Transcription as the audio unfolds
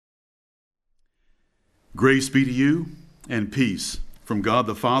Grace be to you and peace from God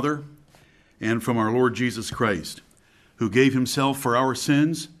the Father and from our Lord Jesus Christ, who gave himself for our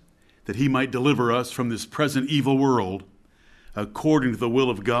sins that he might deliver us from this present evil world, according to the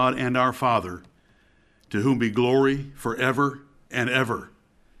will of God and our Father, to whom be glory forever and ever.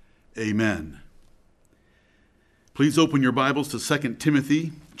 Amen. Please open your Bibles to 2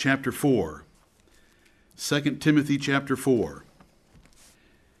 Timothy chapter 4. 2 Timothy chapter 4.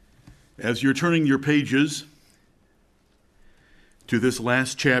 As you're turning your pages to this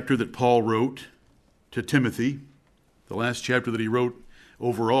last chapter that Paul wrote to Timothy, the last chapter that he wrote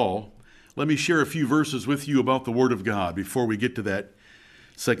overall, let me share a few verses with you about the Word of God before we get to that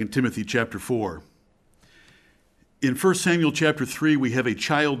 2 Timothy chapter 4. In 1 Samuel chapter 3, we have a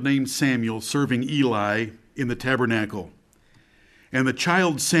child named Samuel serving Eli in the tabernacle. And the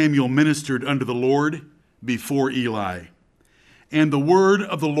child Samuel ministered unto the Lord before Eli. And the word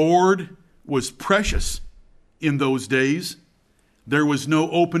of the Lord was precious in those days. There was no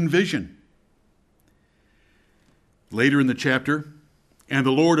open vision. Later in the chapter, and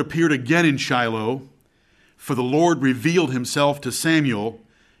the Lord appeared again in Shiloh, for the Lord revealed himself to Samuel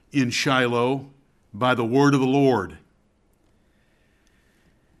in Shiloh by the word of the Lord.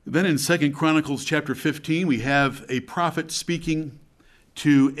 Then in 2 Chronicles chapter 15, we have a prophet speaking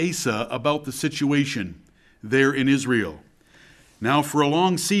to Asa about the situation there in Israel. Now for a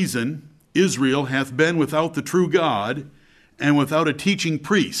long season, Israel hath been without the true God, and without a teaching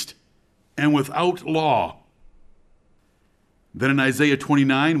priest, and without law. Then in Isaiah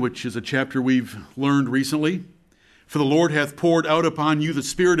 29, which is a chapter we've learned recently, for the Lord hath poured out upon you the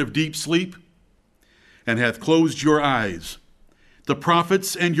spirit of deep sleep, and hath closed your eyes. The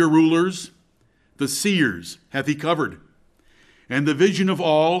prophets and your rulers, the seers hath he covered. And the vision of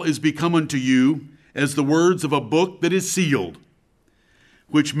all is become unto you as the words of a book that is sealed,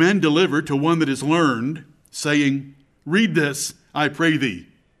 which men deliver to one that is learned, saying, Read this, I pray thee.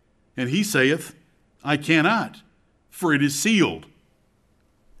 And he saith, I cannot, for it is sealed.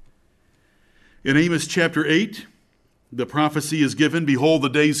 In Amos chapter 8, the prophecy is given, Behold, the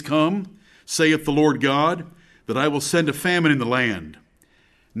days come, saith the Lord God, that I will send a famine in the land,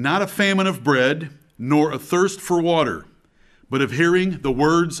 not a famine of bread, nor a thirst for water, but of hearing the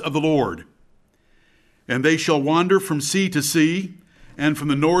words of the Lord. And they shall wander from sea to sea, and from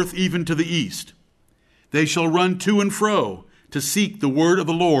the north even to the east. They shall run to and fro to seek the word of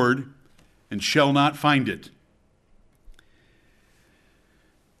the Lord, and shall not find it.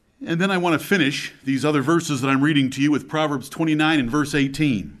 And then I want to finish these other verses that I'm reading to you with Proverbs 29 and verse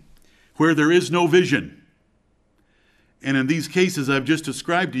 18, where there is no vision. And in these cases I've just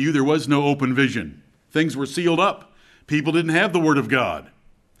described to you, there was no open vision. Things were sealed up. People didn't have the word of God.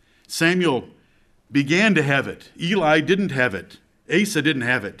 Samuel began to have it. Eli didn't have it. Asa didn't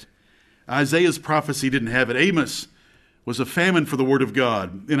have it. Isaiah's prophecy didn't have it. Amos was a famine for the word of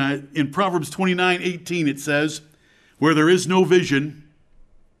God. In Proverbs 29:18 it says, where there is no vision,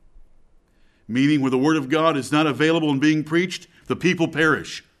 meaning where the word of God is not available and being preached, the people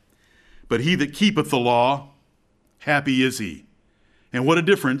perish. But he that keepeth the law, happy is he. And what a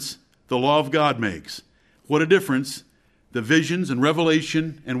difference the law of God makes. What a difference the visions and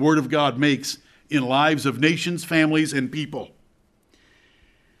revelation and word of God makes in lives of nations, families, and people.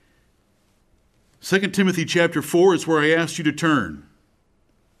 2 Timothy chapter 4 is where I asked you to turn.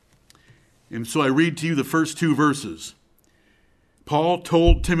 And so I read to you the first two verses. Paul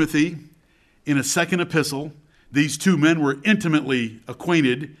told Timothy in a second epistle, these two men were intimately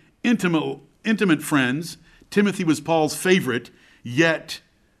acquainted, intimate friends. Timothy was Paul's favorite, yet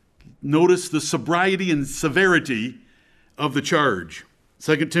notice the sobriety and severity of the charge.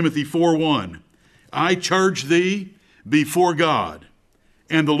 2 Timothy 4:1, I charge thee before God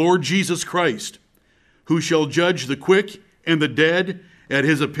and the Lord Jesus Christ, who shall judge the quick and the dead at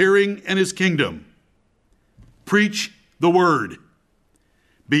his appearing and his kingdom. Preach the word.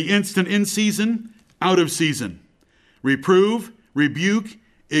 Be instant in season, out of season. Reprove, rebuke,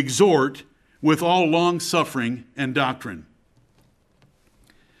 exhort with all long suffering and doctrine.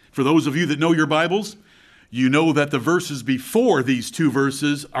 For those of you that know your Bibles, you know that the verses before these two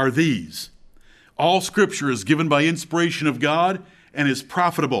verses are these. All scripture is given by inspiration of God and is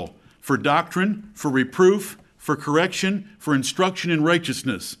profitable for doctrine, for reproof, for correction, for instruction in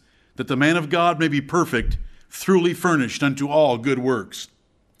righteousness, that the man of God may be perfect, thoroughly furnished unto all good works.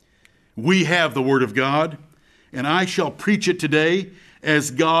 We have the word of God, and I shall preach it today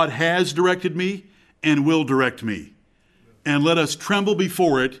as God has directed me and will direct me. And let us tremble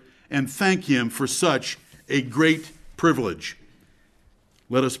before it and thank him for such a great privilege.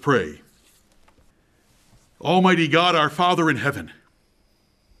 Let us pray. Almighty God, our Father in heaven,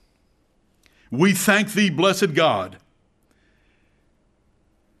 We thank thee, blessed God,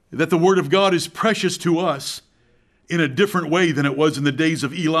 that the word of God is precious to us in a different way than it was in the days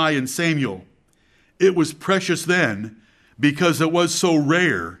of Eli and Samuel. It was precious then because it was so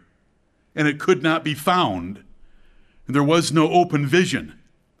rare and it could not be found. And there was no open vision.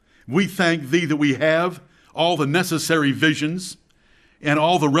 We thank thee that we have all the necessary visions and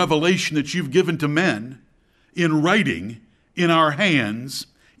all the revelation that you've given to men in writing in our hands,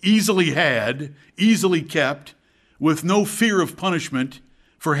 easily had, easily kept, with no fear of punishment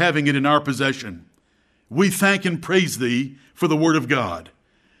for having it in our possession. We thank and praise thee for the word of God.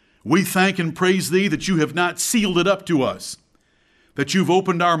 We thank and praise thee that you have not sealed it up to us, that you've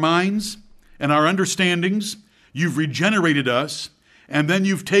opened our minds and our understandings, you've regenerated us, and then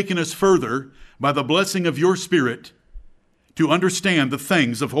you've taken us further by the blessing of your Spirit to understand the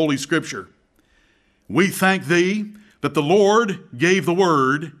things of Holy Scripture. We thank thee that the Lord gave the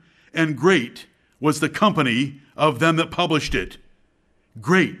word, and great was the company of them that published it.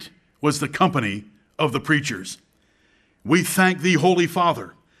 Great was the company of the preachers. We thank thee, Holy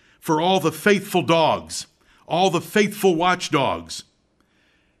Father, for all the faithful dogs, all the faithful watchdogs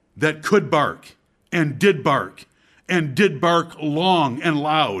that could bark and did bark long and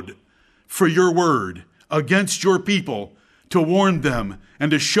loud for your word against your people, to warn them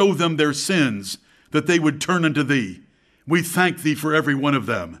and to show them their sins, that they would turn unto thee. We thank thee for every one of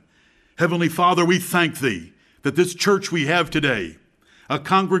them. Heavenly Father, we thank thee that this church we have today, a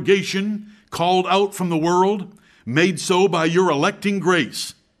congregation called out from the world, made so by your electing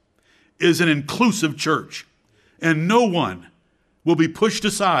grace, is an inclusive church, and no one will be pushed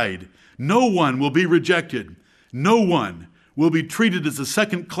aside. No one will be rejected. No one will be treated as a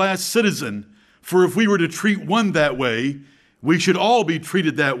second-class citizen, for if we were to treat one that way, we should all be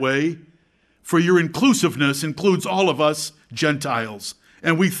treated that way, for your inclusiveness includes all of us Gentiles,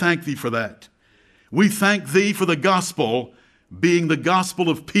 and we thank thee for that. We thank thee for the gospel being the gospel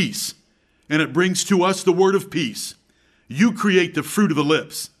of peace, and it brings to us the word of peace. You create the fruit of the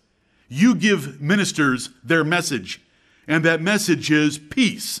lips. You give ministers their message, and that message is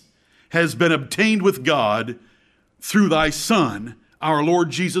peace has been obtained with God through thy Son, our Lord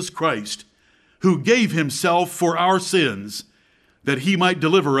Jesus Christ, who gave himself for our sins, that he might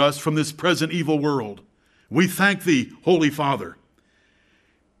deliver us from this present evil world. We thank thee, Holy Father.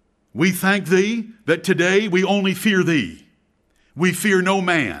 We thank thee that today we only fear thee. We fear no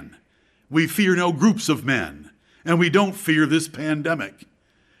man. We fear no groups of men. And we don't fear this pandemic.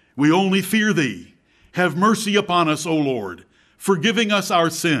 We only fear thee. Have mercy upon us, O Lord, forgiving us our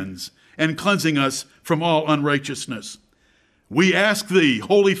sins and cleansing us from all unrighteousness. We ask thee,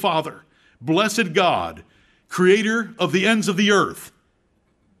 Holy Father, blessed God, creator of the ends of the earth,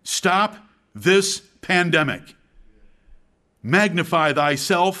 stop this pandemic. Magnify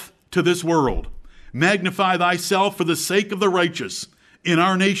thyself to this world. Magnify thyself for the sake of the righteous in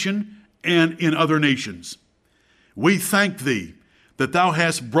our nation and in other nations. We thank thee that thou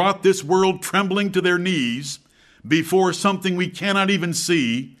hast brought this world trembling to their knees before something we cannot even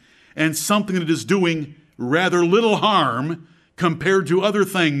see, and something that is doing rather little harm compared to other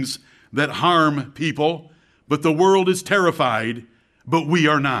things that harm people. But the world is terrified, but we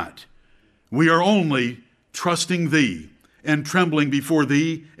are not. We are only trusting thee and trembling before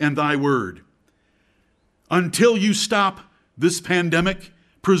thee and thy word. Until you stop this pandemic,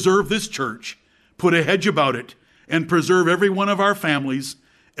 preserve this church, put a hedge about it, and preserve every one of our families,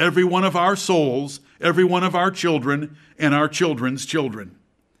 every one of our souls, every one of our children, and our children's children.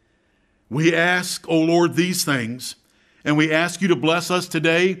 We ask, O Lord, these things, and we ask you to bless us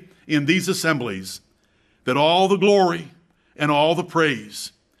today in these assemblies, that all the glory and all the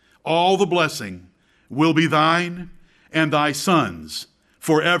praise, all the blessing will be thine and thy Son's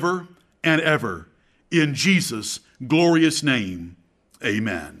forever and ever. In Jesus' glorious name,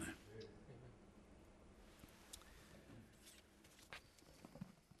 amen.